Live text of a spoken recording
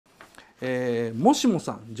もしも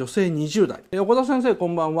さん、女性20代。岡田先生、こ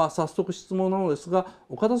んばんは。早速質問なのですが、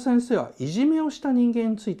岡田先生はいじめをした人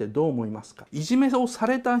間についてどう思いますか？いじめをさ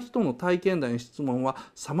れた人の体験談や質問は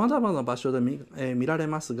様々な場所で見られ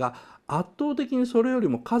ますが、圧倒的にそれより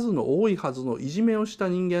も数の多いはずのいじめをした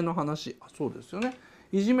人間の話。そうですよね。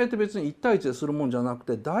いじめって別に1対1でするもんじゃなく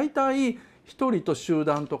て、大体1人と集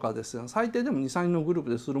団とかですよ、最低でも2、3人のグルー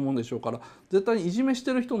プでするもんでしょうから、絶対にいじめし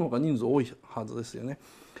てる人の方が人数多いはずですよね。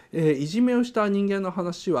いじめをした人間の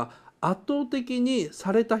話は圧倒的に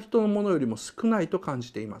された人のものよりも少ないと感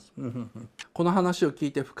じています。この話を聞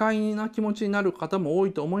いて不快な気持ちになる方も多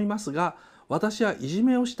いと思いますが、私はいじ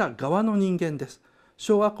めをした側の人間です。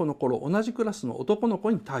小学校の頃、同じクラスの男の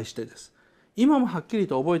子に対してです。今もはっきり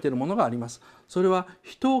と覚えているものがあります。それは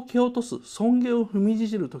人を蹴落とす、尊厳を踏みに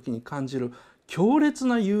じる時に感じる強烈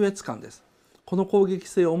な優越感です。この攻撃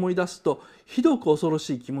性を思い出すとひどく恐ろ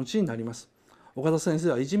しい気持ちになります。岡田先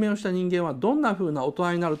生はいじめをした人間はどんなふうな大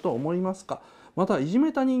人になると思いますか？またいじ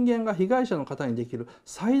めた人間が被害者の方にできる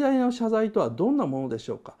最大の謝罪とはどんなものでし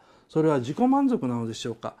ょうか？それは自己満足なのでし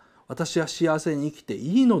ょうか？私は幸せに生きて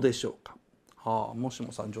いいのでしょうか？もし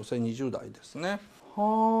もさん、女性20代ですね。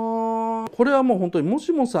これはもう本当にもし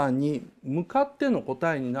もさんに向かっての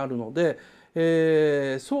答えになるので、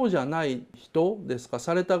そうじゃない人ですか、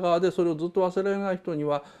された側でそれをずっと忘れられない人に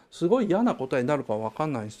はすごい嫌な答えになるか分か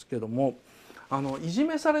んないですけども、いじ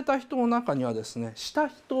めされた人の中にはですね、した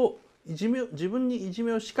人、自分にいじ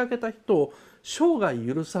めを仕掛けた人を生涯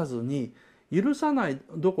許さずに、許さない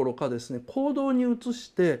どころかですね、行動に移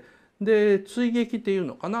して、で追撃っていう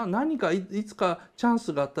のかな、何かいつかチャン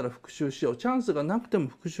スがあったら復讐しよう、チャンスがなくても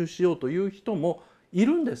復讐しようという人もい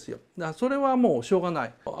るんですよ。だからそれはもうしょうがな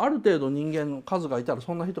い。ある程度人間の数がいたら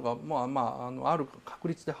そんな人がある確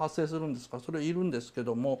率で発生するんですから、それいるんですけ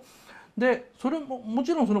ども、でそれもも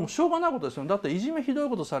ちろんそれもしょうがないことですよね。だっていじめひどい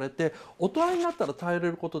ことされて大人になったら耐えれ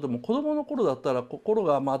ることでも、子どもの頃だったら心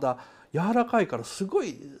がまだ柔らかいからすご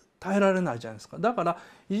い耐えられないじゃないですか。だから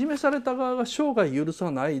いじめされた側が生涯許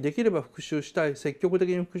さない、できれば復讐したい、積極的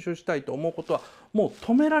に復讐したいと思うことはもう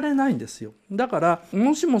止められないんですよ。だから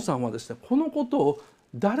もしもさんはですね、このことを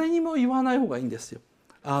誰にも言わない方がいいんですよ。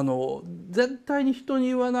絶対に人に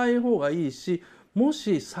言わない方がいいし、も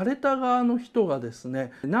しされた側の人がです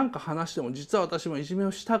ね、何か話しても実は私もいじめ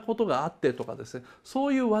をしたことがあってとかですね、そ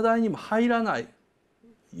ういう話題にも入らない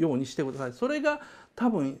ようにしてください。それが多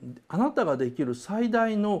分あなたができる最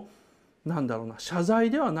大の謝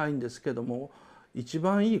罪ではないんですけども、一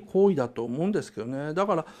番いい行為だと思うんですけどね。だ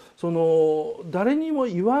から誰にも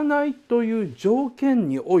言わないという条件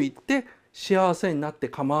において幸せになって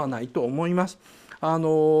構わないと思います。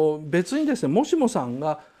別にですね、もしもさん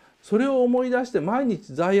がそれを思い出して毎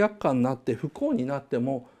日罪悪感になって不幸になって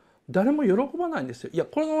も誰も喜ばないんですよ。いや、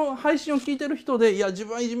この配信を聞いてる人で、いや自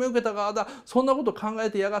分はいじめを受けた側だ、そんなこと考え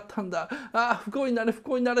てやがったんだ、不幸になれ不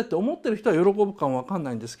幸になれって思ってる人は喜ぶかも分かん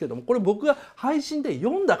ないんですけども、これ僕が配信で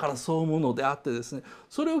読んだからそう思うのであってですね、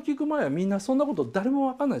それを聞く前はみんなそんなこと誰も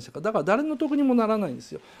分かんないですから、だから誰の得にもならないんで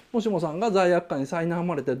すよ。もしもさんが罪悪感に苛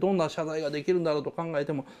まれてどんな謝罪ができるんだろうと考え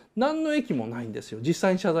ても何の益もないんですよ、実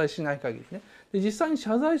際に謝罪しない限りね。で実際に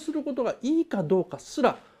謝罪することがいいかどうかす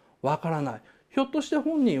ら分からない。ひょっとして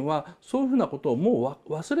本人はそういうふうなことをも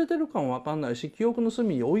う忘れてるかも分かんないし、記憶の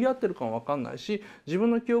隅に追いやってるかも分かんないし、自分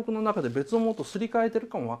の記憶の中で別のものとすり替えてる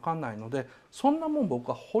かも分かんないので、そんなもん僕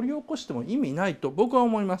は掘り起こしても意味ないと僕は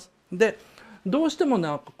思います。でどうしてもね、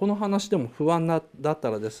この話でも不安だった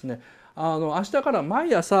らですね、明日から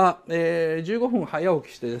毎朝、15分早起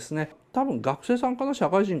きしてですね、多分学生さんかな、社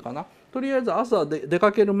会人かな、とりあえず朝で出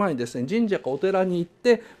かける前にですね、神社かお寺に行っ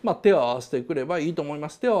て、手を合わせてくればいいと思いま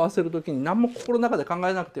す。手を合わせる時に何も心の中で考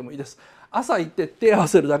えなくてもいいです。朝行って手を合わ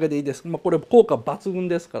せるだけでいいです。これ効果抜群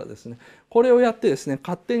ですからですね、これをやってですね、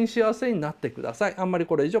勝手に幸せになってください。あんまり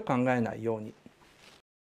これ以上考えないように。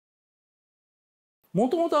も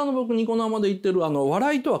ともと僕ニコ生で言ってる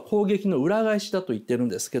笑いとは攻撃の裏返しだと言ってるん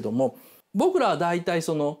ですけども、僕らは大体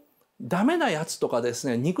ダメなやつとかです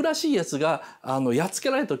ね、憎らしいやつがやっつけ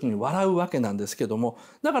られた時に笑うわけなんですけども、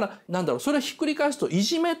だからそれをひっくり返すと、い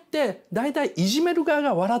じめって大体いじめる側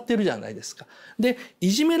が笑ってるじゃないですか。で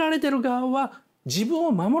いじめられてる側は自分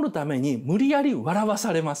を守るために無理やり笑わ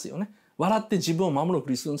されますよね。笑って自分を守るふ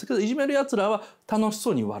りするんですけど、いじめるやつらは楽し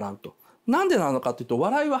そうに笑うと。なんでなのかというと、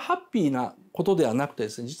笑いはハッピーなことではなくてで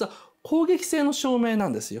すね、実は攻撃性の証明な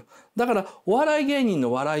んですよ。だからお笑い芸人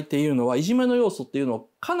の笑いっていうのはいじめの要素っていうのを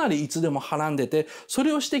かなりいつでもはらんでて、そ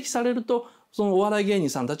れを指摘されるとそのお笑い芸人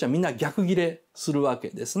さんたちはみんな逆ギレするわけ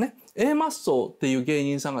ですね。A マッソっていう芸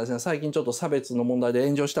人さんがですね、最近ちょっと差別の問題で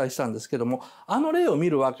炎上したりしたんですけども、あの例を見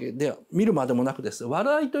るまでもなくですね、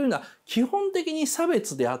笑いというのは基本的に差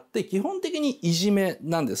別であって、基本的にいじめ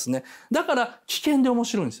なんですね。だから危険で面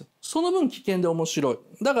白いんですよ。その分危険で面白い。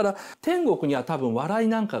だから天国には多分笑い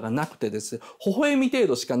なんかがなくてですね、微笑み程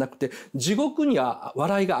度しかなくて、地獄には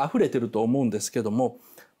笑いが溢れてると思うんですけども、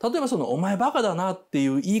例えばお前バカだなってい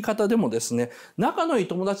う言い方でもですね、仲のいい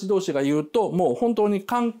友達同士が言うと、もう本当に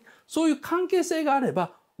そういう関係性があれ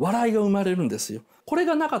ば笑いが生まれるんですよ。これ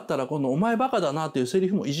がなかったら、このお前バカだなというセリ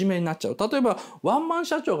フもいじめになっちゃう。例えば、ワンマン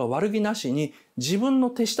社長が悪気なしに自分の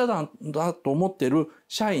手下だと思ってる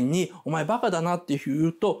社員に、お前バカだなって言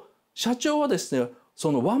うと、社長はですね、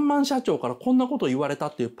そのワンマン社長からこんなことを言われた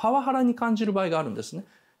っていうパワハラに感じる場合があるんですね。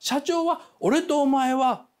社長は、俺とお前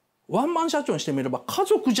はワンマン社長にしてみれば家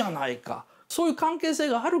族じゃないか。そういう関係性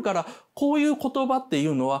があるから、こういう言葉ってい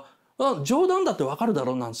うのは、冗談だってわかるだ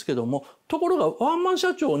ろうなんですけども、ところがワンマン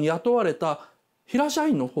社長に雇われた平社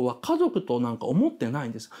員の方は家族となんか思ってない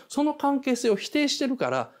んです。その関係性を否定してるか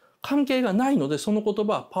ら、関係がないので、その言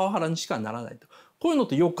葉はパワハラにしかならないと。こういうのっ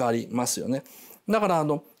てよくありますよね。だから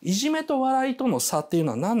いじめと笑いとの差っていう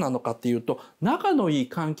のは何なのかっていうと、仲のいい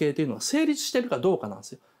関係っていうのは成立してるかどうかなんで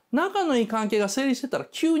すよ。仲のいい関係が成立してたら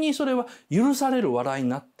急にそれは許される笑いに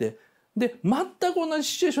なって、で、全く同じ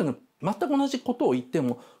シチュエーションで全く同じことを言って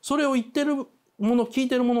も、それを言ってるもの、聞い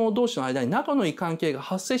てる者同士の間に仲のいい関係が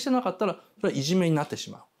発生してなかったら、それはいじめになって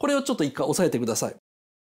しまう。これをちょっと一回押さえてください。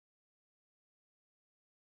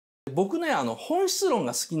僕ね、本質論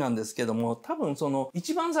が好きなんですけども、多分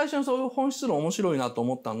一番最初にそういう本質論面白いなと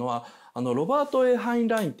思ったのは、ロバート・A・ハイン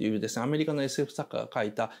ラインっていうですね、アメリカの SF 作家が書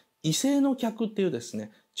いた異性の客っていうです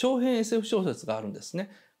ね、長編 SF 小説があるんですね。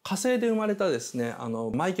火星で生まれたですね、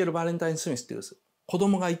マイケル・バレンタイン・スミスっていう子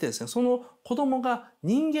供がいてですね、その子供が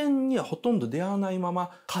人間にはほとんど出会わないま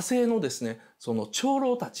ま、火星のですね、長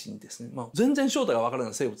老たちにですね、全然正体がわから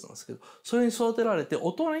ない生物なんですけど、それに育てられて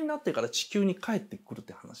大人になってから地球に帰ってくるっ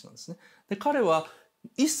て話なんですね。で、彼は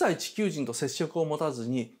一切地球人と接触を持たず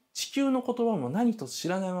に、地球の言葉も何一つ知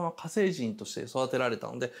らないまま火星人として育てられた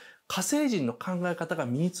ので、火星人の考え方が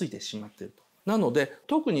身についてしまっていると。なので、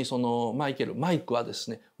特にマイクはで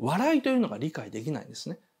すね、笑いというのが理解できないんです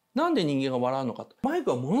ね。なんで人間が笑うのかと。マイ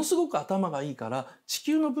クはものすごく頭がいいから、地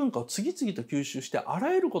球の文化を次々と吸収して、あ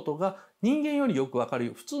らゆることが人間よりよくわかる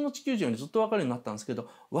よ。普通の地球人よりずっとわかるようになったんですけど、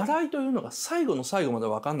笑いというのが最後の最後まで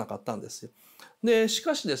わかんなかったんですよ。で、し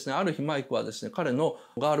かしですね、ある日マイクはですね、彼の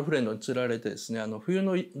ガールフレンドに連れられてですね、冬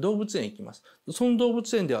の動物園に行きます。その動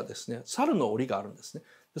物園ではですね、猿の檻があるんですね。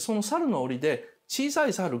その猿の檻で小さ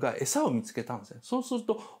い猿が餌を見つけたんですね。そうする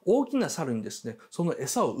と大きな猿にですね、その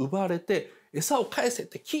餌を奪われて、餌を返せっ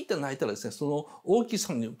て聞いて泣いたらですね、その大きい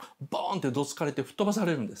猿にボーンってどつかれて吹っ飛ばさ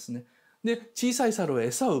れるんですね。で、小さい猿は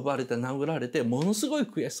餌を奪われて殴られて、ものすごい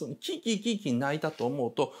悔しそうにキーキーキーキー泣いたと思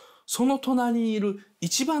うと、その隣にいる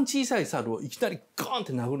一番小さい猿をいきなりゴーンっ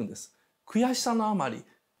て殴るんです。悔しさのあまり、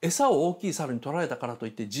餌を大きい猿に取られたからとい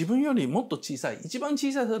って、自分よりもっと小さい、一番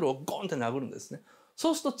小さい猿をゴーンって殴るんですね。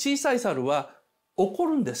そうすると小さい猿は怒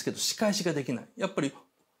るんですけど仕返しができない。やっぱり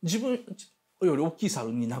自分より大きい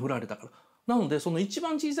猿に殴られたから。なのでその一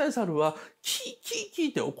番小さい猿はキーキーキー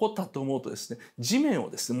って怒ったと思うとですね、地面を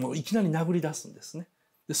ですね、もういきなり殴り出すんですね。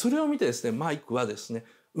で、それを見てですね、マイクはですね、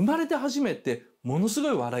生まれて初めてものすご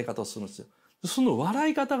い笑い方をするんですよ。その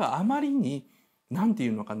笑い方があまりに、なんてい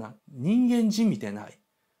うのかな、人間じみてない。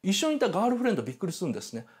一緒にいたガールフレンドびっくりするんで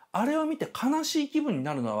すね。あれを見て悲しい気分に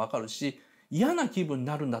なるのはわかるし、嫌な気分に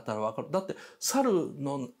なるんだったらわかる。だって猿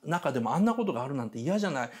の中でもあんなことがあるなんて嫌じ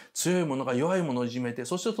ゃない。強いものが弱いものをいじめて、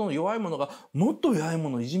そしてその弱いものがもっと弱いも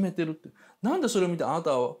のをいじめてるって。なんでそれを見てあな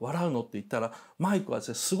たは笑うのって言ったら、マイクはです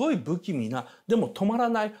ね、すごい不気味な、でも止まら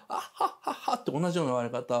ない、あっはっはっはって同じような笑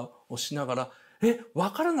い方をしながら、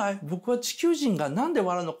わからない？僕は地球人がなんで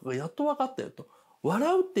笑うのかがやっとわかったよと。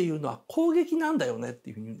笑うっていうのは攻撃なんだよねって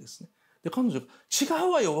いうふうに言うんですね。で、彼女が、違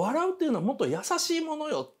うわよ、笑うっていうのはもっと優しいもの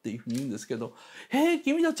よっていうふうに言うんですけど、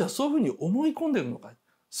君たちはそういうふうに思い込んでるのかい？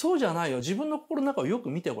そうじゃないよ。自分の心の中をよく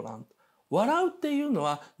見てごらん。笑うっていうの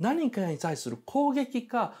は何かに対する攻撃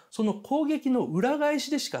か、その攻撃の裏返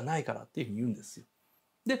しでしかないからっていうふうに言うんですよ。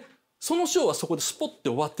で、その章はそこでスポッて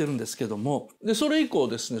終わってるんですけども、で、それ以降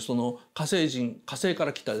ですね、その火星か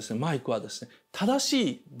ら来たですね、マイクはですね、正し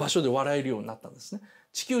い場所で笑えるようになったんですね。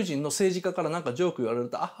地球人の政治家からなんかジョーク言われる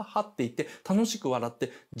と、あははって言って楽しく笑っ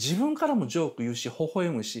て、自分からもジョーク言うし、微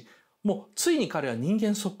笑むし、もうついに彼は人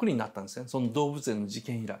間そっくりになったんですね。その動物園の事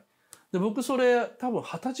件以来。で、僕それ多分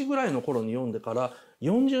20歳ぐらいの頃に読んでから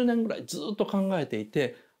40年ぐらいずっと考えてい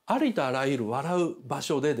て、ありとあらゆる笑う場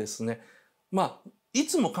所でですね、い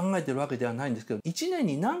つも考えてるわけではないんですけど、1年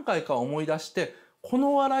に何回か思い出して、こ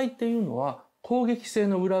の笑いっていうのは攻撃性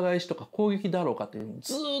の裏返しとか攻撃だろうかというのを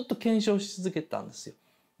ずっと検証し続けてたんですよ。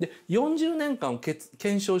で、40年間を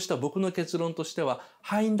検証した僕の結論としては、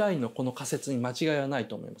ハインラインのこの仮説に間違いはない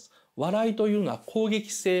と思います。笑いというのは攻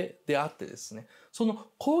撃性であってですね、その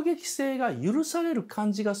攻撃性が許される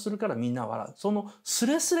感じがするからみんな笑う。そのス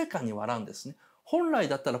レスレ感に笑うんですね。本来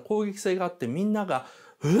だったら攻撃性があってみんなが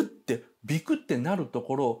うってビクってなると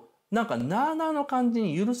ころをなあなあの感じ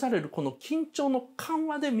に許されるこの緊張の緩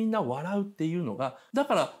和でみんな笑うっていうのが、だ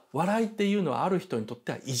から笑いっていうのはある人にとっ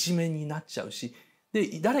てはいじめになっちゃうし、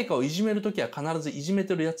で誰かをいじめるときは必ずいじめ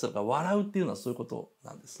てるやつらが笑うっていうのはそういうこと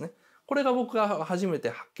なんですね。これが僕が初めて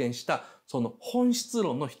発見したその本質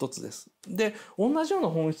論の一つです。で、同じような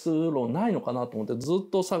本質論ないのかなと思ってずっ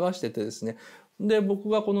と探しててですね。で、僕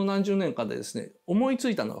がこの何十年間でですね、思いつ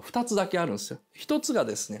いたのが2つだけあるんですよ。一つが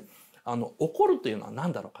ですね、怒るというのは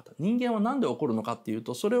何だろうかと。人間は何で怒るのかっていう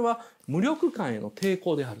と、それは無力感への抵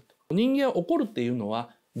抗であると。人間は怒るっていうのは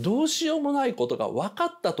どうしようもないことが分か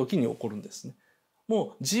った時に怒るんですね。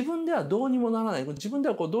もう自分ではどうにもならない、自分で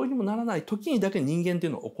はどうにもならない時にだけ人間ってい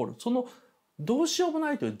うのは起こる。そのどうしようも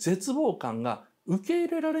ないという絶望感が受け入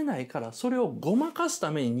れられないから、それをごまかすた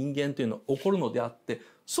めに人間というのは起こるのであって、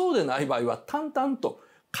そうでない場合は淡々と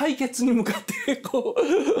解決に向かって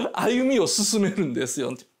歩みを進めるんです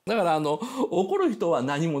よ。だから怒る人は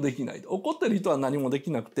何もできない。怒ってる人は何もでき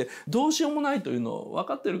なくて、どうしようもないというのを分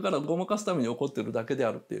かってるからごまかすために怒ってるだけで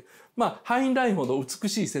あるっていう。ハインラインほど美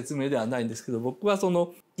しい説明ではないんですけど、僕はそ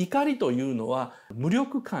の怒りというのは無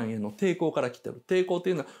力感への抵抗から来てる。抵抗と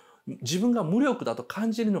いうのは自分が無力だと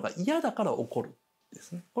感じるのが嫌だから怒るで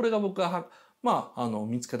すね。これが僕が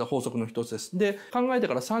見つけた法則の一つです。で、考えて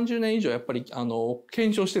から30年以上やっぱり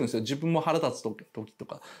検証してるんですよ。自分も腹立つ時と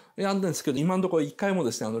かやるんですけど、今のところ一回も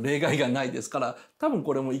ですね例外がないですから、多分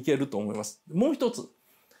これもいけると思います。もう一つ、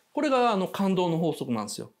これが感動の法則なん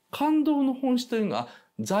ですよ。感動の本質というのは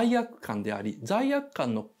罪悪感であり、罪悪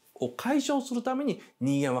感を解消するために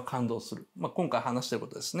人間は感動する。今回話している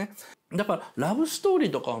ことですね。だからラブストーリ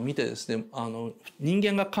ーとかを見てですね、人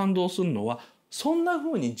間が感動するのは、そんな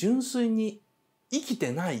風に純粋に生き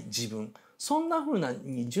てない自分、そんな風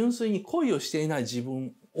に純粋に恋をしていない自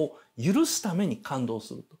分を許すために感動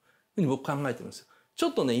するというふうに僕考えてるんですよ。ちょ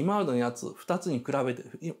っとね、今までのやつ2つに比べて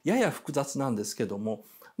やや複雑なんですけども、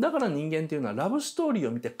だから人間っていうのはラブストーリー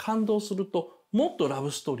を見て感動すると、もっとラ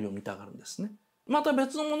ブストーリーを見たがるんですね。また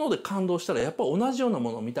別のもので感動したらやっぱり同じような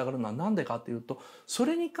ものを見たがるのは何でかっていうと、そ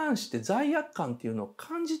れに関して罪悪感っていうのを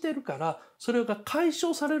感じてるから、それが解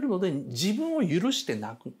消されるので自分を許して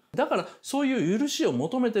泣く。だからそういう許しを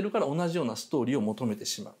求めてるから同じようなストーリーを求めて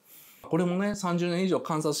しまう。これもね、30年以上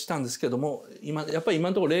観察したんですけども、やっぱり今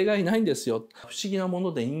のところ例外ないんですよ。不思議なも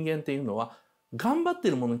ので人間っていうのは頑張って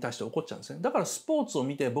るものに対して怒っちゃうんですね。だからスポーツを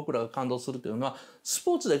見て僕らが感動するというのは、ス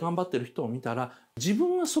ポーツで頑張ってる人を見たら、自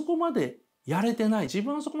分はそこまでやれてない、自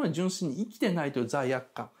分はそこまで純粋に生きてないという罪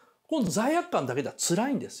悪感。この罪悪感だけでは辛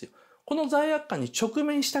いんですよ。この罪悪感に直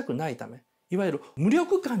面したくないため、いわゆる無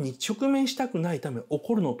力感に直面したくないため起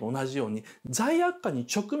こるのと同じように、罪悪感に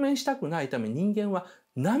直面したくないため人間は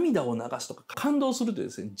涙を流すとか感動するという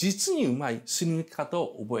ですね、実にうまいすり抜き方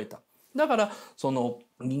を覚えた。だからその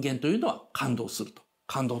人間というのは感動すると。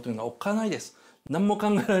感動というのはおっかないです。何も考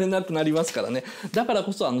えられなくなりますからね。だから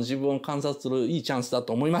こそ自分を観察するいいチャンスだ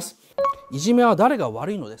と思います。いじめは誰が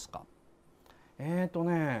悪いのですか？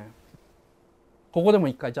ここでも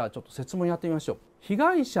一回じゃあちょっと説問やってみましょう。被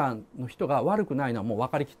害者の人が悪くないのはもう分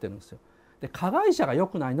かりきってるんですよ。で、加害者が良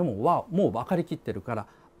くないのももう分かりきってるから、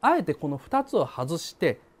あえてこの2つを外し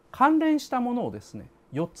て関連したものをですね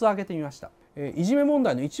4つ挙げてみました。いじめ問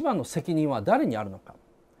題の一番の責任は誰にあるのか。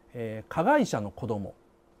加害者の子供。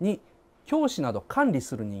2、教師など管理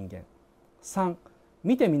する人間。3、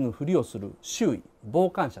見て見ぬふりをする周囲、傍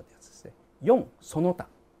観者ってやつですね。4、その他。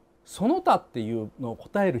その他っていうのを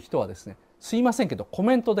答える人はですね、すいませんけどコ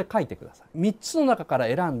メントで書いてください。3つの中から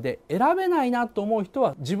選んで、選べないなと思う人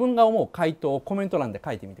は自分が思う回答をコメント欄で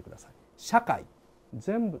書いてみてください。社会、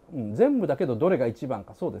全部だけどどれが一番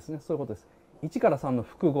か。そうですね、そういうことです。1から3の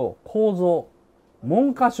複合、構造、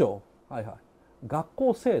文科省、学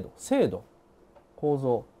校制度、構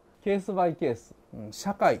造、ケースバイケース、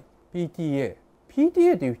社会、PTA っ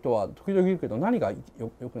ていう人は時々いるけど、何がよ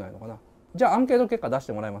くないのかな。じゃあアンケート結果出し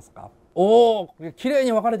てもらえますか。おー、綺麗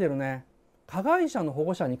に分かれてるね。加害者の保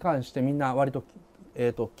護者に関してみんな割と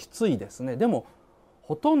きついですね。でも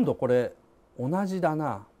ほとんどこれ同じだ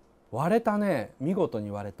な。割れたね。見事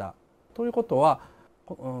に割れた。ということは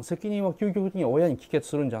責任は究極的に親に帰結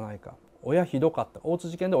するんじゃないか。親ひどかった。大津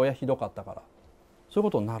事件で親ひどかったから、そうい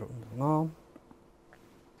うことになるんだな。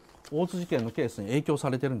大津事件のケースに影響さ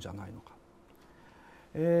れてるんじゃないのか。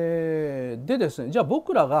でですね、じゃあ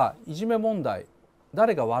僕らがいじめ問題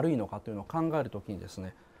誰が悪いのかというのを考えるときにです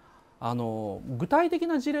ね、具体的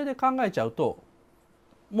な事例で考えちゃうと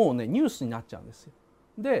もうねニュースになっちゃうんですよ。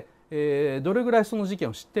で、どれぐらいその事件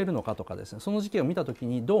を知っているのかとかですね、その事件を見たとき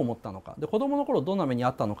にどう思ったのかで、子どもの頃どんな目にあ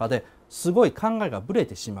ったのかですごい考えがぶれ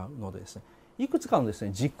てしまうのでですね、いくつかのです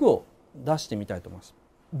ね軸を出してみたいと思います。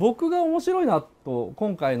僕が面白いなと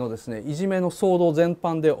今回のですねいじめの騒動全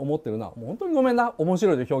般で思ってるのは、もう本当にごめんな面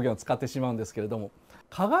白いという表現を使ってしまうんですけれども、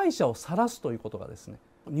加害者を晒すということがですね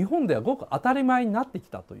日本ではごく当たり前になってき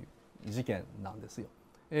たという事件なんですよ。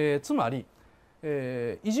つまり、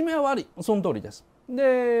いじめは悪い、その通りです。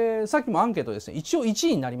でさっきもアンケートですね一応1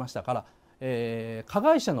位になりましたから、加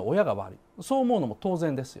害者の親が悪い、そう思うのも当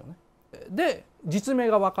然ですよね。で実名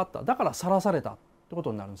が分かった、だから晒されたってこ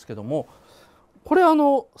とになるんですけども、これ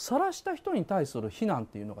晒した人に対する非難っ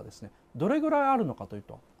ていうのがですねどれぐらいあるのかという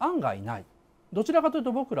と案外ない。どちらかという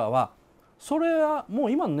と僕らはそれはも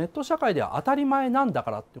う今のネット社会では当たり前なんだか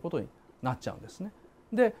らっていうことになっちゃうんですね。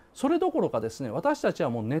でそれどころかですね、私たちは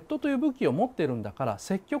もうネットという武器を持っているんだから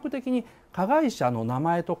積極的に加害者の名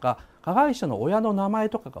前とか加害者の親の名前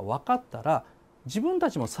とかが分かったら自分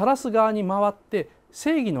たちも晒す側に回って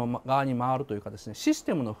正義の側に回るというかですね、シス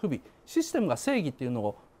テムの不備、システムが正義っていうの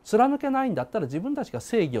を貫けないんだったら自分たちが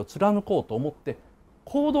正義を貫こうと思って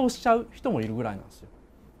行動しちゃう人もいるぐらいなんですよ。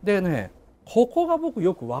でね、ここが僕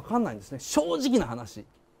よく分かんないんですね、正直な話。っ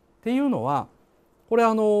ていうのはこれ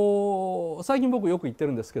最近僕よく言って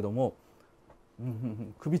るんですけども、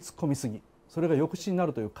首突っ込みすぎ、それが抑止にな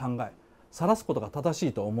るという考え、晒すことが正し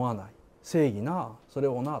いと思わない、正義なそれ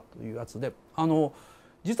をなというやつで、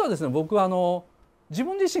実はですね僕は自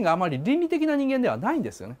分自身があまり倫理的な人間ではないん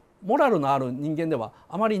ですよね。モラルのある人間では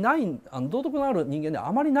あまりない、道徳のある人間では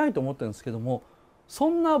あまりないと思ってるんですけども、そ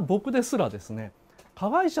んな僕ですらですね加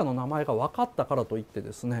害者の名前が分かったからといって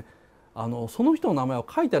ですねその人の名前を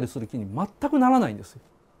書いたりする気に全くならないんですよ。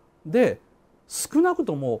で少なく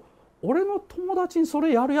とも俺の友達にそ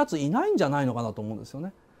れやるやついないんじゃないのかなと思うんですよ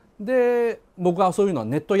ね。で僕はそういうのは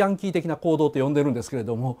ネットヤンキー的な行動って呼んでるんですけれ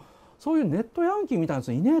ども、そういうネットヤンキーみたいなや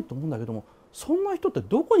ついねえと思うんだけども、そんな人って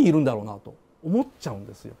どこにいるんだろうなと思っちゃうん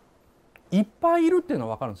ですよ。いっぱいいるっていうの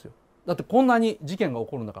は分かるんですよ。だってこんなに事件が起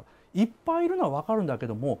こるんだからいっぱいいるのは分かるんだけ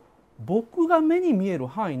ども、僕が目に見える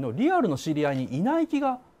範囲のリアルの知り合いにいない気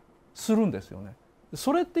がするんですよね。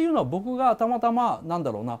それっていうのは僕がたまたま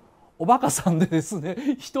おバカさんでです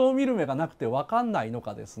ね人を見る目がなくて分かんないの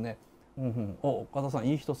かですね、岡田さん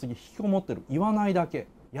いい人すぎ、引きこもってる、言わないだけ、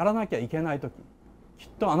やらなきゃいけない時きっ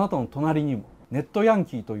とあなたの隣にもネットヤン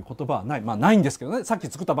キーという言葉はない、ないんですけどね、さっき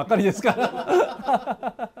作ったばっかりですか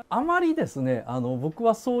らあまりですね僕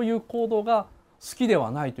はそういう行動が好きでは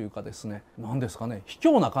ないというかですね、何ですかね、卑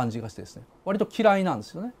怯な感じがしてですね割と嫌いなんで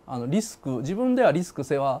すよね。自分ではリスク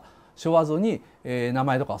背負わずに、名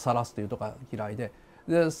前とかを晒すというとか嫌いで、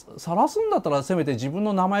晒すんだったらせめて自分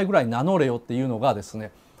の名前ぐらい名乗れよっていうのがです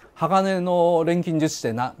ね、鋼の錬金術師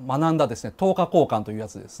で学んだですね等価交換というや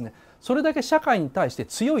つですね。それだけ社会に対して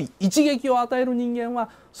強い一撃を与える人間は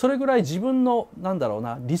それぐらい自分の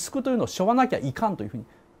リスクというのを背負わなきゃいかんというふうに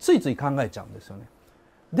ついつい考えちゃうんですよね。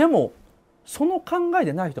でもその考え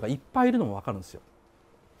でない人がいっぱいいるのも分かるんですよ。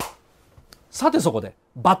さてそこで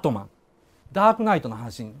バットマンダークナイトの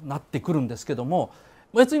話になってくるんですけども、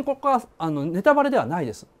別にここはネタバレではない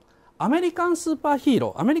です。アメリカンスーパーヒー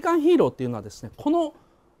ロー、アメリカンヒーローっていうのはですね、この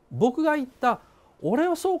僕が言った俺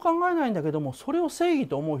はそう考えないんだけどもそれを正義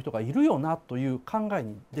と思う人がいるよなという考え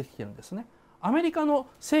にできてるんですね。アメリカの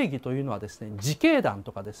正義というのはですね自警団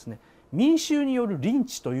とかですね民衆によるリン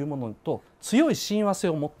チというものと強い親和性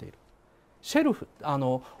を持っている。シェルフ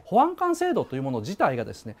保安官制度というもの自体が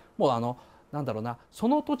ですねもうそ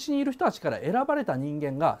の土地にいる人たちから選ばれた人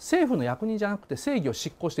間が政府の役人じゃなくて正義を執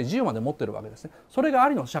行して銃まで持ってるわけですね。それがあ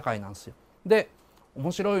りの社会なんですよ。で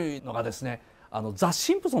面白いのがですねザ・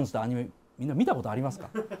シンプソンズってアニメみんな見たことありますか？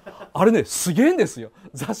あれねすげえんですよ。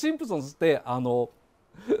ザ・シンプソンズって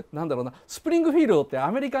スプリングフィールドって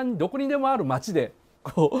アメリカにどこにでもある街で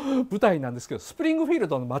舞台なんですけど、スプリングフィール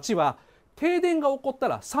ドの街は停電が起こった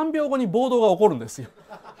ら3秒後に暴動が起こるんですよ。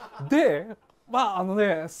で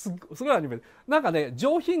すごいアニメで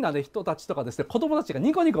上品な、人たちとかですね子供たちが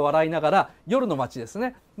ニコニコ笑いながら夜の街です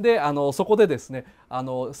ねでそこでですね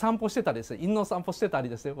散歩してたりですね、犬の散歩してたり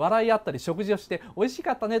ですね笑い合ったり食事をして美味し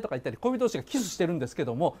かったねとか言ったり恋人同士がキスしてるんですけ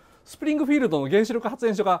ども、スプリングフィールドの原子力発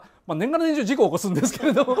電所が、年がら年中事故を起こすんですけ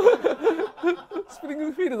れどもスプリン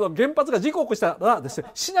グフィールドの原発が事故を起こしたらですね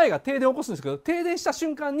市内が停電を起こすんですけど、停電した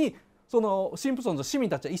瞬間にそのシンプソンズの市民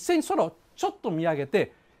たちは一斉に空をちょっと見上げ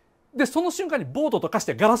てでその瞬間にボートと化し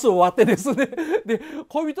てガラスを割ってですねで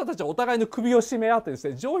恋人たちはお互いの首を絞め合ってです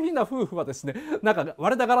ね、上品な夫婦はですね、なんか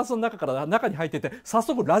割れたガラスの中から中に入っていて、早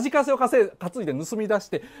速ラジカセを担いで盗み出し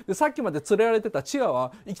て、でさっきまで連れられてたチワワ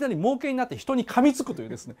はいきなり猛犬になって人に噛みつくという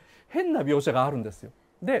ですね、変な描写があるんですよ。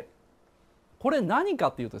でこれ何か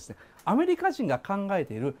っていうとですね、アメリカ人が考え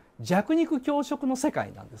ている弱肉強食の世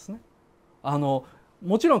界なんですね。も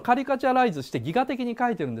ちろんカリカチュアライズしてギガ的に書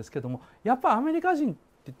いてるんですけども、やっぱアメリカ人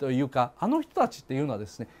というかあの人たちっていうのはで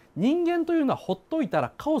すね、人間というのはほっといた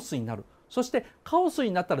らカオスになる、そしてカオス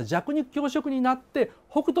になったら弱肉強食になって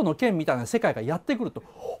北斗の拳みたいな世界がやってくると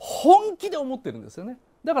本気で思ってるんですよね。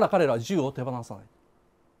だから彼らは銃を手放さない。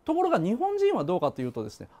ところが日本人はどうかというと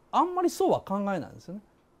ですね、あんまりそうは考えないんですよね。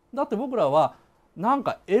だって僕らはなん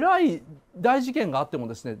かえらい大事件があっても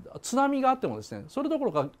ですね、津波があってもですね、それどこ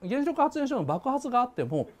ろか原子力発電所の爆発があって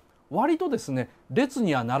も割とですね列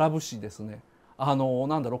には並ぶしですね、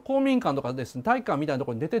公民館とかですね、体育館みたいなと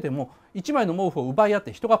ころに出てても一枚の毛布を奪い合っ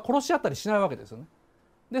て人が殺し合ったりしないわけですよね。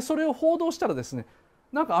でそれを報道したらですね、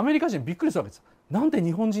なんかアメリカ人びっくりするわけです。なんで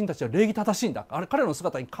日本人たちは礼儀正しいんだ、彼らの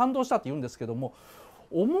姿に感動したって言うんですけども、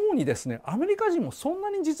思うにですね、アメリカ人もそん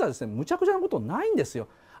なに実はですねむちゃくちゃなことないんですよ。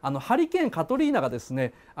ハリケーンカトリーナがです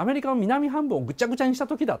ねアメリカの南半分をぐちゃぐちゃにした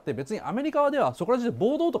時だって別にアメリカではそこら中で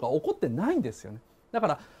暴動とか起こってないんですよね。だか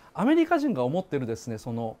らアメリカ人が思ってるですね、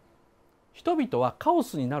その人々はカオ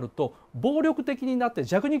スになると暴力的になって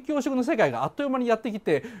弱肉強食の世界があっという間にやってき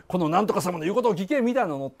て、このなんとか様の言うことを聞けみたい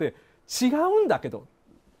なのって違うんだけど、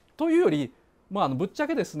というより、ぶっちゃ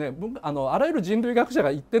けですね、あらゆる人類学者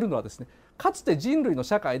が言ってるのはですね、かつて人類の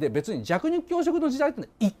社会で別に弱肉強食の時代って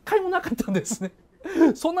一回もなかったんですね。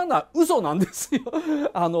そんなのは嘘なんですよ。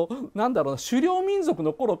狩猟民族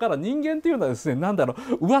の頃から人間っていうのはですね、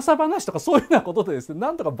噂話とかそういうようなことでですね、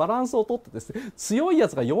なんとかバランスをとってですね、強いや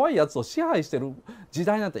つが弱いやつを支配してる時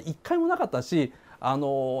代なんて一回もなかったし、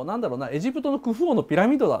エジプトのクフ王のピラ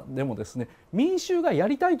ミッドでもですね、民衆がや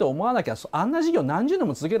りたいと思わなきゃあんな事業何十年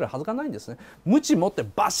も続けるはずがないんですね。鞭持って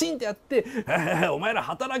バシンってやってお前ら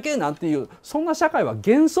働けなんていう、そんな社会は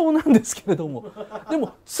幻想なんですけれども、で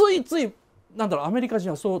もついついアメリカ人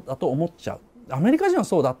はそうだと思っちゃう。アメリカ人は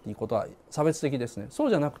そうだっていうことは差別的ですね。そう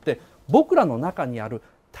じゃなくて、僕らの中にある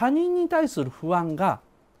他人に対する不安が、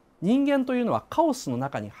人間というのはカオスの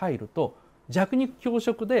中に入ると弱肉強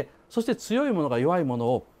食で、そして強い者が弱い者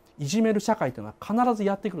をいじめる社会というのは必ず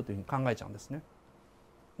やってくるというふうに考えちゃうんですね。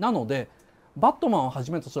なのでバットマンをは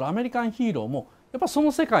じめとするアメリカンヒーローもやっぱそ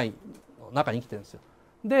の世界の中に生きてるんですよ。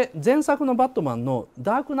で前作のバットマンの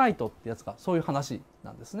ダークナイトってやつがそういう話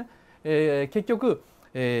なんですね。結局、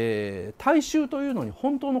大衆というのに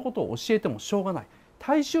本当のことを教えてもしょうがない。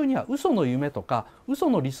大衆には嘘の夢とか嘘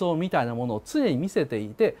の理想みたいなものを常に見せてい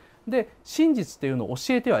て、で真実っていうのを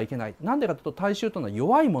教えてはいけない。なんでかというと大衆というのは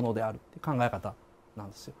弱いものであるって考え方なん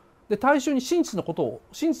ですよ。で大衆に真実を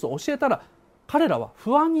教えたら彼らは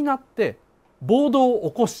不安になって暴動を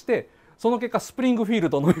起こして、その結果スプリングフィール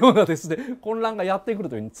ドのようなですね混乱がやってくる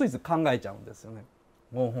というふうについつい考えちゃうんですよね。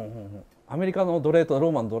アメリカの奴隷とロ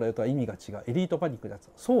ーマの奴隷とは意味が違う。エリートパニックのやつ、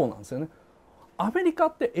そうなんですよね。アメリカ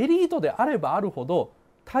ってエリートであればあるほど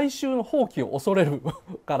大衆の放棄を恐れる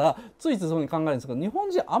からついついそういうふうに考えるんですけど、日本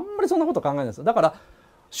人あんまりそんなこと考えないんですよ。だから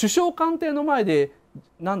首相官邸の前で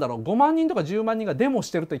5万人とか10万人がデモし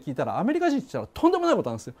てるって聞いたら、アメリカ人って言ったらとんでもないこと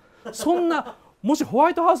なんですよ。そんなもしホワ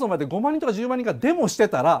イトハウスの前で5万人とか10万人がデモして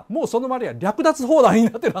たら、もうその周りは略奪放題に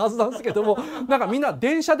なってるはずなんですけども、みんな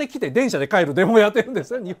電車で来て電車で帰るデモをやってるんで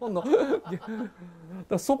すよ、日本の。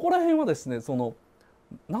だそこら辺はですね、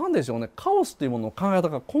なんでしょうね、カオスというものの考え方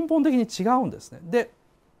が根本的に違うんですね。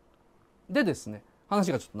でですね、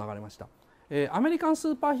話がちょっと流れました。アメリカンス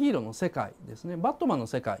ーパーヒーローの世界ですね、バットマンの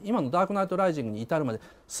世界、今のダークナイトライジングに至るまで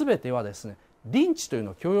全てはですね、リンチという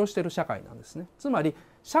のを許容している社会なんですね。つまり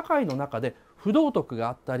社会の中で不道徳が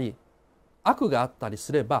あったり悪があったり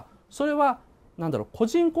すれば、それは個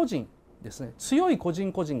人個人ですね、強い個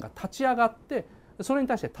人個人が立ち上がってそれに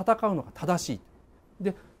対して戦うのが正しい。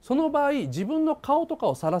でその場合自分の顔とか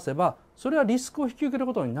を晒せばそれはリスクを引き受ける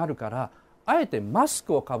ことになるから、あえてマス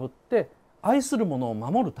クをかぶって愛するものを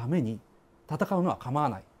守るために戦うのは構わ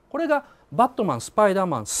ない。これがバットマン、スパイダー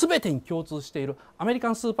マン全てに共通しているアメリカ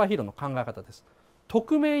ンスーパーヒーローの考え方です。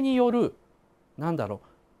匿名による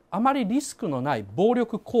あまりリスクのない暴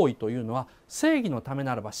力行為というのは正義のため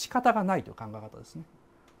ならば仕方がないという考え方ですね。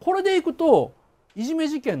これでいくといじめ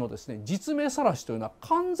事件のですね実名晒しというのは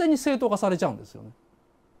完全に正当化されちゃうんですよね。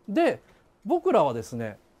で僕らはです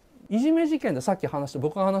ね、いじめ事件でさっき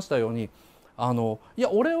僕が話したようにいや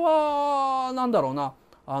俺は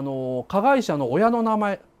加害者の親の名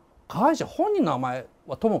前、加害者本人の名前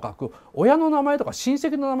はともかく親の名前とか親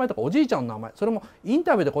戚の名前とかおじいちゃんの名前、それもイン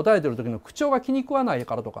タビューで答えてる時の口調が気に食わない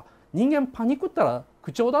からとか、人間パニクったら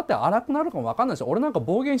口調だって荒くなるかも分かんないですよ。俺なんか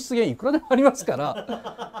暴言失言いくらでもありますか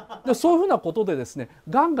らでそういうふうなことでですね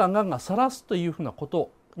ガンガン晒すというふうなこ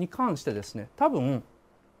とに関してですね、多分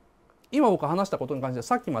今僕話したことに関して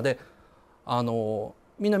さっきまで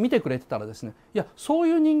みんな見てくれてたらですね、いやそう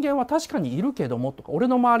いう人間は確かにいるけどもとか、俺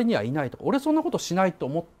の周りにはいないとか、俺そんなことしないと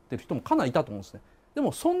思ってる人もかなりいたと思うんですね。で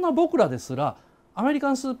もそんな僕らですらアメリ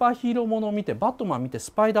カンスーパーヒーローものを見て、バットマン見て、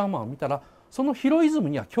スパイダーマンを見たらそのヒロイズム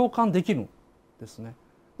には共感できるんですね。だか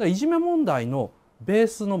らいじめ問題のベー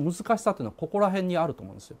スの難しさというのはここら辺にあると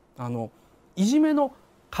思うんですよ。いじめの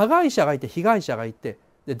加害者がいて被害者がいて、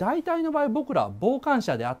で大体の場合僕らは傍観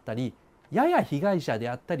者であったり、やや被害者で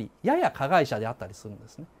あったり、やや加害者であったりするんで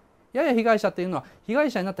すね。やや被害者っていうのは被害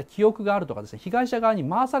者になった記憶があるとかですね、被害者側に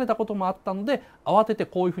回されたこともあったので慌てて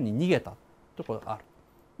こういうふうに逃げたところがある。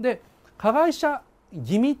で加害者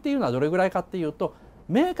気味っていうのはどれぐらいかっていうと、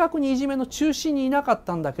明確にいじめの中心にいなかっ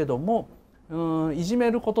たんだけども、いじめ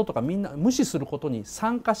ることとかみんな無視することに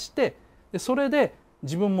参加して、でそれで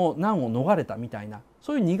自分も難を逃れたみたいな、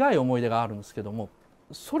そういう苦い思い出があるんですけども、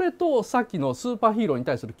それとさっきのスーパーヒーローに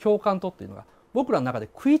対する共感とっていうのが僕らの中で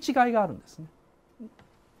食い違いがあるんですね。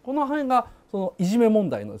この辺がそのいじめ問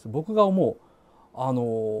題のです、僕が思う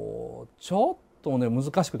ちょっとね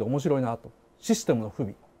難しくて面白いなと、システムの不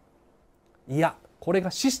備。いやこれ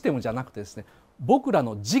がシステムじゃなくてですね、僕ら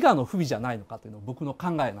の自我の不備じゃないのかというのが僕の考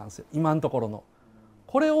えなんですよ、今のところの。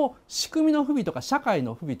これを仕組みの不備とか社会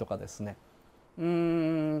の不備とかですね、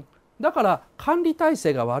だから管理体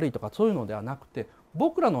制が悪いとかそういうのではなくて、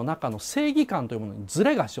僕らの中の正義感というものにズ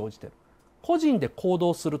レが生じている。個人で行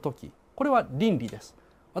動するとき、これは倫理です。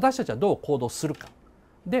私たちはどう行動するか。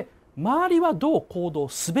で、周りはどう行動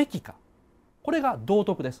すべきか。これが道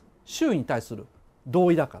徳です。周囲に対する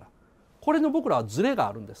同意だから。これの僕らはズレが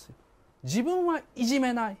あるんですよ。自分はいじ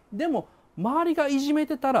めない。でも周りがいじめ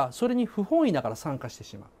てたらそれに不本意だから参加して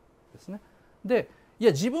しまうですね。で、い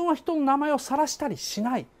や自分は人の名前を晒したりし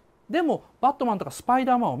ない。でもバットマンとかスパイ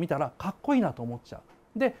ダーマンを見たらかっこいいなと思っちゃ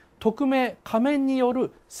う。で、匿名仮面によ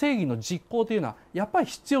る正義の実行というのはやっぱり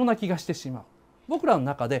必要な気がしてしまう。僕らの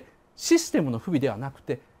中でシステムの不備ではなく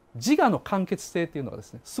て自我の完結性というのがで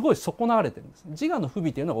すね、すごい損なわれてるんです。自我の不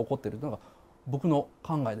備というのが起こっているのが僕の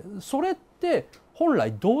考えで、それって本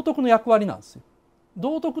来道徳の役割なんですよ。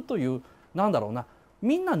道徳というなんだろうな、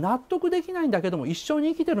みんな納得できないんだけども一緒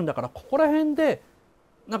に生きてるんだから、ここら辺で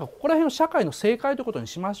ここら辺を社会の正解ということに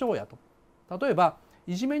しましょうやと。例えば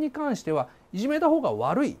いじめに関してはいじめた方が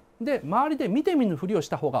悪いで、周りで見て見ぬふりをし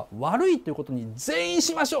た方が悪いということに全員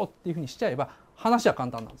しましょうっていうふうにしちゃえば話は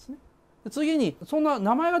簡単なんですね。で次にそんな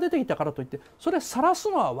名前が出てきたからといってそれ晒す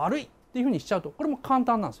のは悪いっていうふうにしちゃうとこれも簡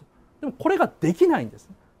単なんですよ。でもこれができないんです。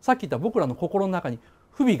さっき言った僕らの心の中に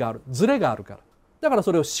不備がある、ズレがあるから。だから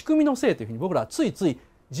それを仕組みのせいというふうに僕らはついつい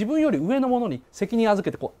自分より上のものに責任預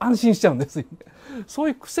けてこう安心しちゃうんですよ。そう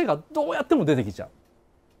いう癖がどうやっても出てきちゃう。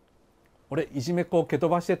俺いじめっ子を蹴飛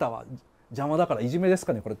ばしてたわ、邪魔だからいじめです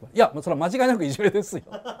かねこれ。いやそれは間違いなくいじめですよ。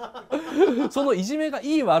そのいじめが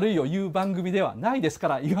いい悪いを言う番組ではないですか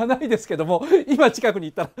ら言わないですけども、今近く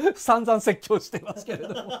に行ったら散々説教してますけれ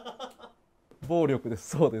ども。暴力で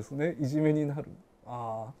す。そうですね、いじめになる。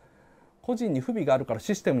個人に不備があるから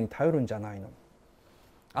システムに頼るんじゃないの。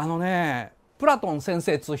プラトン先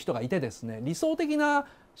生という人がいてですね、理想的な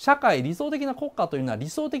社会、理想的な国家というのは理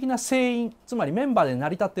想的な成員、つまりメンバーで成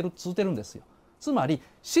り立ってるつうてるんですよ。つまり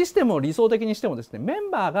システムを理想的にしてもですね、メ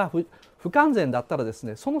ンバーが不完全だったらです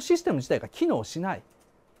ね、そのシステム自体が機能しない。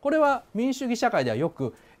これは民主主義社会ではよ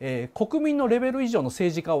く、国民のレベル以上の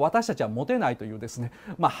政治家を私たちは持てないというですね、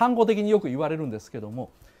反語的によく言われるんですけど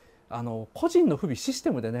も、個人の不備シス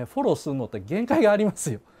テムでねフォローするのって限界がありま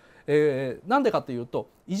すよ。なんでかというと、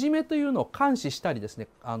いじめというのを監視したりですね、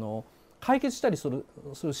解決したりする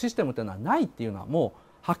システムというのはないっていうのはもう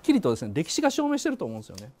はっきりとですね歴史が証明してると思うんです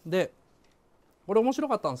よね。でこれ面白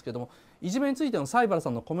かったんですけども、いじめについての西原さ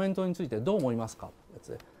んのコメントについてどう思いますかってや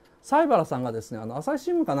つで、西原さんがですね朝日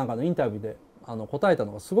新聞かなんかのインタビューで答えた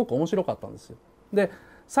のがすごく面白かったんですよ。で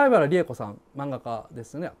西原理恵子さん漫画家で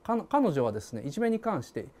すね、彼女はですねいじめに関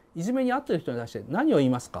していじめに遭っている人に対して何を言い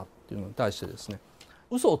ますかっていうのに対してですね、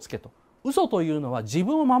嘘をつけと。嘘というのは自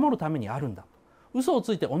分を守るためにあるんだ。嘘を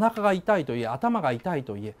ついてお腹が痛いと言え、頭が痛い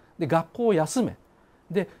と言え、で学校を休め、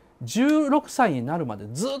で16歳になるまで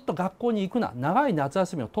ずっと学校に行くな、長い夏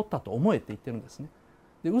休みを取ったと思えって言ってるんですね。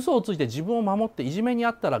で嘘をついて自分を守っていじめにあ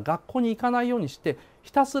ったら学校に行かないようにして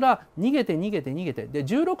ひたすら逃げてで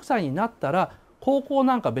16歳になったら高校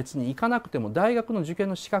なんか別に行かなくても大学の受験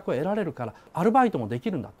の資格を得られるからアルバイトもで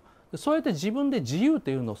きるんだと。そうやって自分で自由っ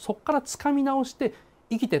ていうのをそこからつかみ直して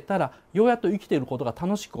生きてったら、ようやっと生きていることが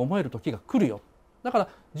楽しく思える時が来るよ。だから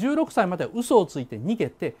16歳までは嘘をついて逃げ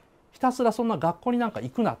て、ひたすらそんな学校になんか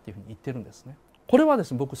行くなっていうふうに言ってるんですね。これはで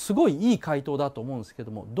すね、僕すごいいい回答だと思うんですけ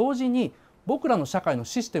ども、同時に僕らの社会の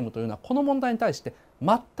システムというのはこの問題に対して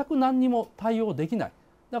全く何にも対応できない。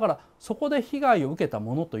だからそこで被害を受けた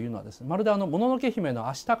ものというのはですね、まるでもののけ姫の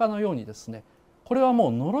アシタカのようにですね、これはも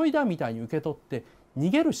う呪いだみたいに受け取って逃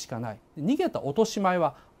げるしかない。逃げた落とし前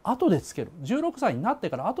は後でつける。16歳になって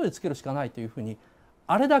から後でつけるしかないというふうに、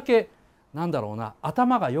あれだけなんだろうな、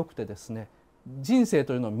頭が良くてですね、人生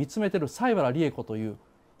というのを見つめてる西原理恵子という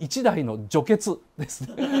一代の女傑です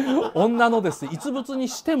ね女のですね、逸物に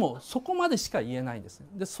してもそこまでしか言えないんですね。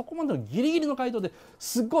でそこまでのギリギリの回答で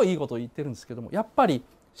すっごいいいことを言ってるんですけども、やっぱり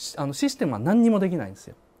システムは何にもできないんです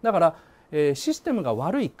よ。だから、システムが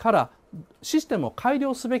悪いからシステムを改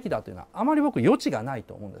良すべきだというのはあまり僕余地がない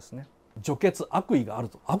と思うんですね。女傑、悪意がある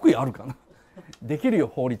と。悪意あるかなできるよ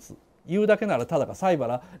法律、言うだけならただか、西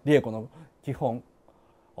原理恵子の基本。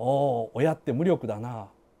親って無力だな、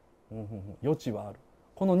余地はある。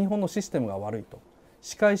この日本のシステムが悪いと。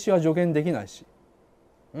仕返しは助言できないし、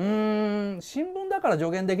新聞だから助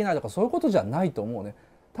言できないとかそういうことじゃないと思うね。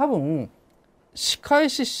多分仕返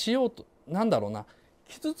ししようと、なんだろうな、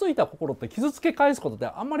傷ついた心って傷つけ返すことって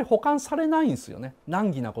あんまり補完されないんですよね、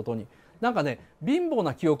難儀なことに。なんかね、貧乏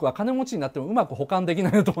な記憶は金持ちになってもうまく補完できな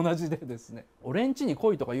いのと同じでですね、俺んちに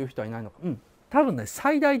来いとか言う人はいないのか。多分ね、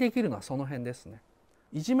最大できるのはその辺ですね。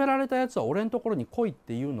いじめられたやつは俺のところに来いっ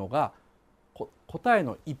ていうのが答え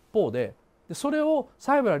の一方で、それを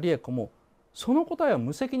西原理恵子もその答えは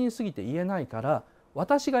無責任すぎて言えないから、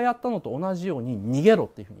私がやったのと同じように逃げろっ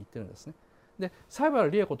ていうふうに言ってるんですね。で西原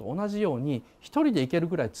理恵子と同じように一人でいける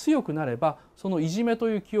ぐらい強くなれば、そのいじめと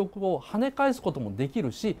いう記憶を跳ね返すこともでき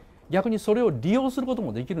るし、逆にそれを利用すること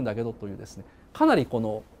もできるんだけどというですね、かなりこ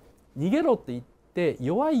の逃げろって言って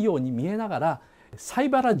弱いように見えながら、西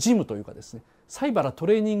原ジムというかですね、西原ト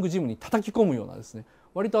レーニングジムに叩き込むようなですね、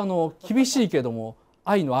割と厳しいけども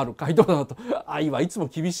愛のある回答だなと愛はいつも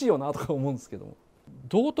厳しいよなとか思うんですけども、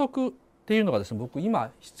道徳っていうのがですね、僕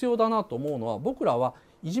今必要だなと思うのは、僕らは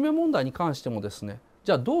いじめ問題に関してもですね、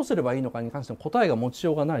じゃあどうすればいいのかに関しても答えが持ち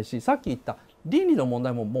ようがないし、さっき言った倫理の問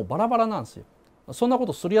題ももうバラバラなんですよ。そんなこ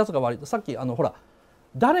とするやつが悪い。さっきほら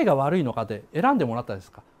誰が悪いのかで選んでもらったで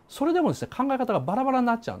すか。それでもですね、考え方がバラバラに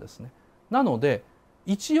なっちゃうんですね。なので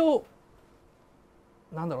一応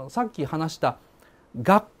なんだろう、さっき話した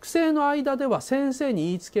学生の間では先生に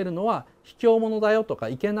言いつけるのは卑怯者だよとか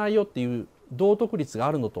いけないよっていう道徳律が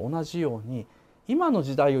あるのと同じように、今の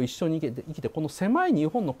時代を一緒に生きてこの狭い日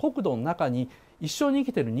本の国土の中に一緒に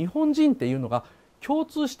生きている日本人っていうのが共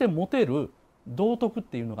通して持てる道徳っ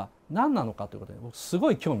ていうのが何なのかということに僕す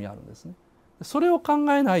ごい興味あるんですね。それを考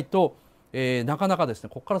えないと、なかなかですね、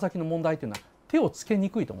ここから先の問題っていうのは手をつけに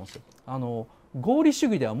くいと思うんですよ。合理主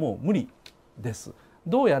義ではもう無理です。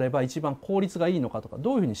どうやれば一番効率がいいのかとか、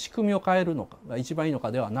どういうふうに仕組みを変えるのかが一番いいの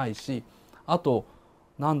かではないし、あと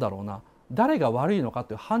なんだろうな、誰が悪いのかっ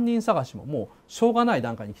ていう犯人探しももうしょうがない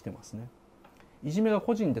段階に来てますね。いじめが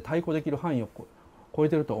個人で対抗できる範囲を超え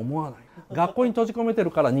てるとは思わない。学校に閉じ込めてる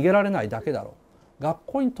から逃げられないだけだろう。学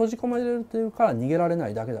校に閉じ込めてるから逃げられな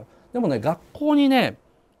いだけだろう。でもね、学校にね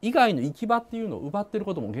以外の行き場っていうのを奪ってる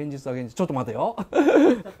ことも現実は現実。ちょっと待てよ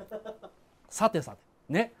さてさて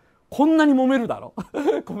ね、こんなに揉めるだろ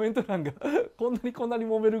コメント欄がこんなに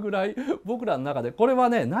揉めるぐらい僕らの中で、これは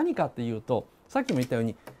ね何かっていうと、さっきも言ったよう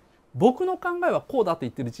に僕の考えはこうだって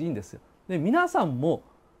言ってるうちいいんですよ。で皆さんも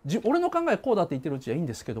俺の考えはこうだって言ってるうちはいいん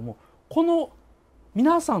ですけども、この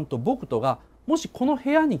皆さんと僕とがもしこの部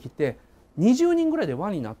屋に来て20人ぐらいで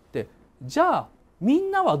輪になって、じゃあみ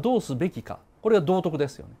んなはどうすべきか、これが道徳で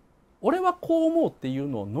すよね。俺はこう思うっていう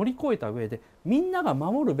のを乗り越えた上で、みんなが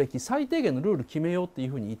守るべき最低限のルール決めようっていう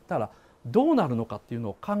ふうに言ったらどうなるのかっていうの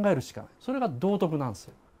を考えるしかない。それが道徳なんです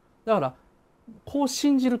よ。だからこう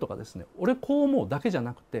信じるとかですね、俺こう思うだけじゃ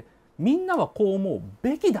なくて、みんなはこう思う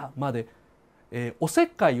べきだまで、おせっ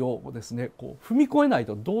かいをですねこう踏み越えない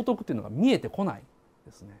と道徳っていうのが見えてこない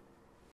ですね。